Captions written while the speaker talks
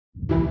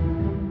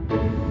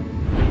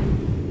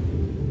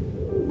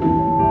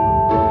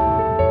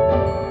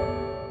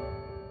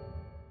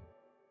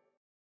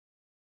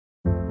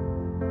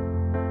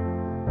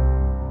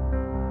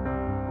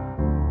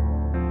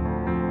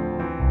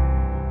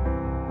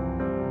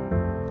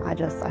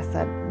I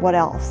said, what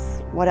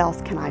else? What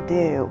else can I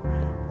do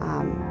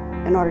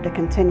in order to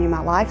continue my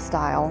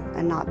lifestyle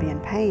and not be in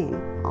pain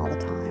all the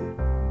time?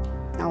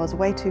 I was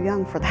way too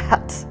young for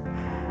that.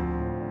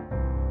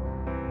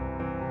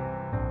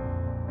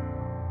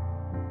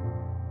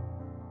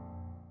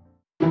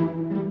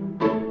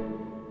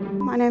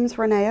 My name's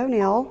Renee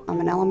O'Neill. I'm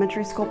an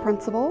elementary school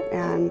principal,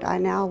 and I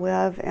now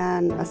live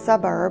in a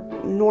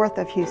suburb north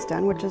of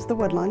Houston, which is the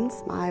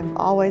Woodlands. I've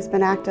always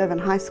been active. In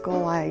high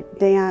school I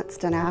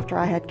danced, and after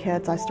I had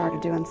kids I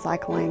started doing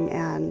cycling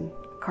and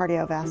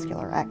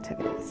cardiovascular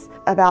activities.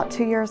 About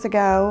 2 years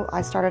ago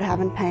I started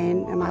having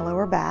pain in my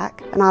lower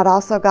back, and I'd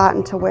also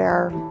gotten to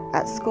where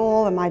at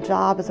school and my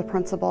job as a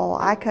principal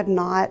I could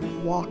not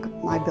walk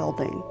my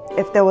building.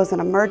 If there was an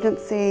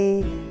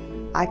emergency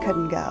I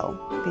couldn't go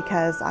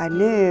because I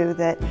knew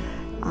that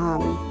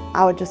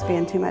I would just be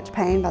in too much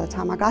pain by the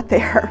time I got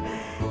there.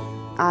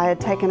 I had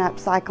taken up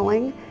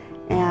cycling,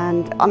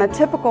 and on a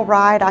typical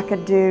ride I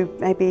could do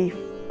maybe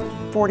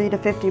 40 to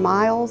 50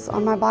 miles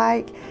on my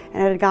bike,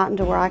 and it had gotten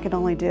to where I could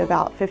only do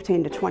about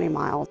 15 to 20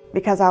 miles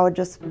because I would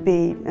just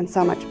be in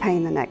so much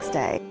pain the next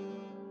day.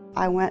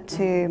 I went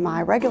to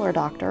my regular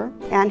doctor,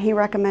 and he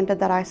recommended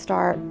that I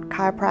start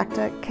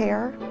chiropractic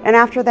care. And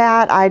after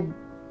that I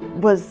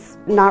was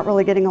not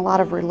really getting a lot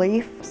of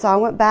relief, so I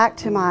went back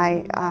to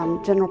my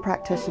general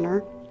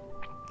practitioner,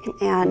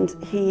 and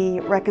he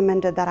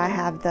recommended that I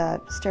have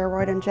the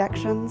steroid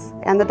injections.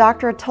 And the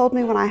doctor had told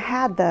me when I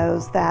had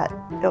those that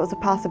it was a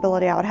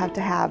possibility I would have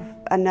to have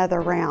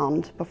another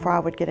round before I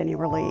would get any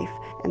relief.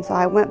 And so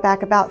I went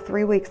back about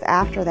 3 weeks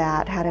after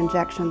that, had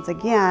injections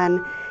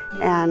again,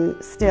 and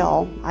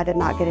still I did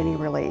not get any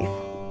relief.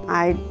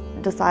 I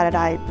decided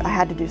I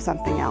had to do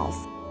something else.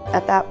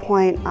 At that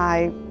point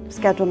I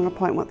scheduled an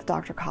appointment with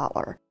Dr.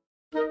 Cotler.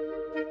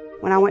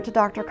 When I went to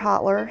Dr.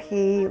 Cotler,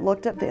 he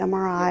looked at the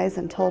MRIs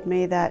and told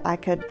me that I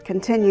could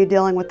continue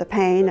dealing with the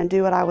pain and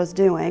do what I was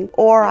doing,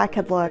 or I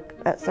could look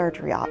at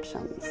surgery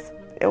options.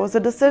 It was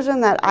a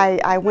decision that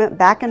I went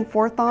back and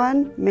forth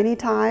on many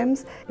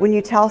times. When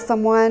you tell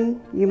someone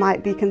you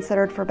might be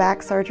considered for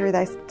back surgery,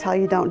 they tell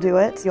you don't do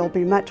it. You'll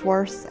be much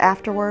worse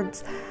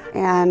afterwards.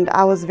 And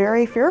I was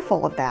very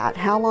fearful of that.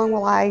 How long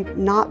will I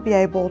not be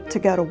able to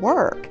go to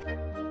work?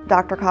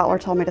 Dr. Cotler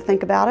told me to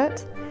think about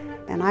it,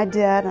 and I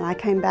did, and I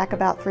came back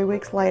about 3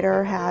 weeks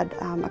later, had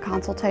a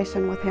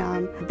consultation with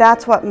him.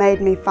 That's what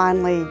made me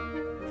finally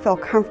feel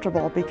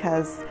comfortable,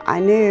 because I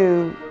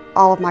knew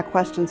all of my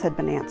questions had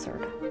been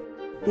answered.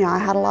 You know, I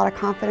had a lot of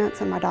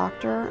confidence in my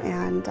doctor,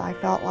 and I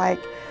felt like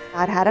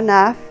I'd had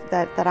enough,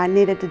 that I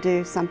needed to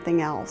do something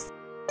else.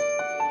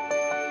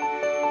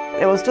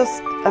 It was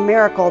just a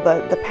miracle.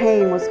 The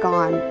pain was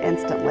gone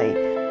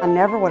instantly. I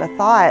never would have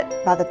thought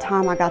by the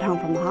time I got home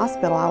from the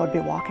hospital I would be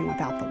walking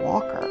without the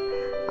walker.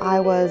 I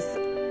was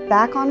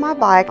back on my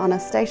bike on a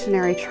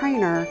stationary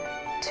trainer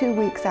 2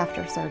 weeks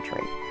after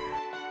surgery.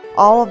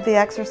 All of the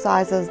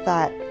exercises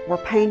that were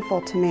painful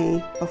to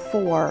me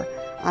before,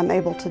 I'm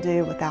able to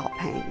do without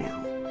pain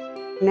now.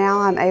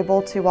 Now I'm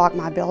able to walk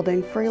my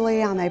building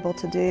freely. I'm able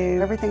to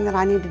do everything that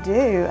I need to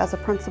do as a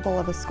principal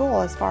of a school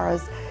as far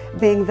as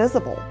being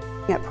visible.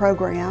 At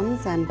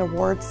programs and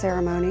award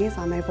ceremonies,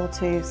 I'm able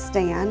to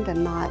stand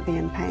and not be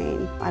in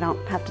pain. I don't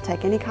have to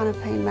take any kind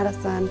of pain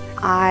medicine.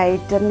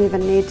 I didn't even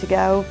need to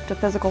go to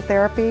physical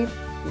therapy.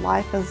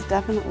 Life is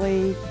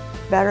definitely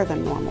better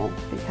than normal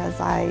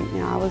because I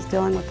was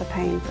dealing with the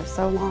pain for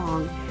so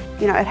long.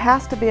 You know, it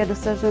has to be a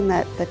decision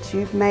that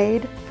you've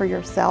made for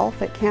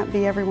yourself. It can't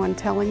be everyone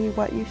telling you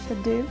what you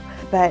should do.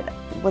 But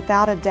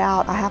without a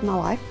doubt, I have my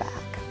life back.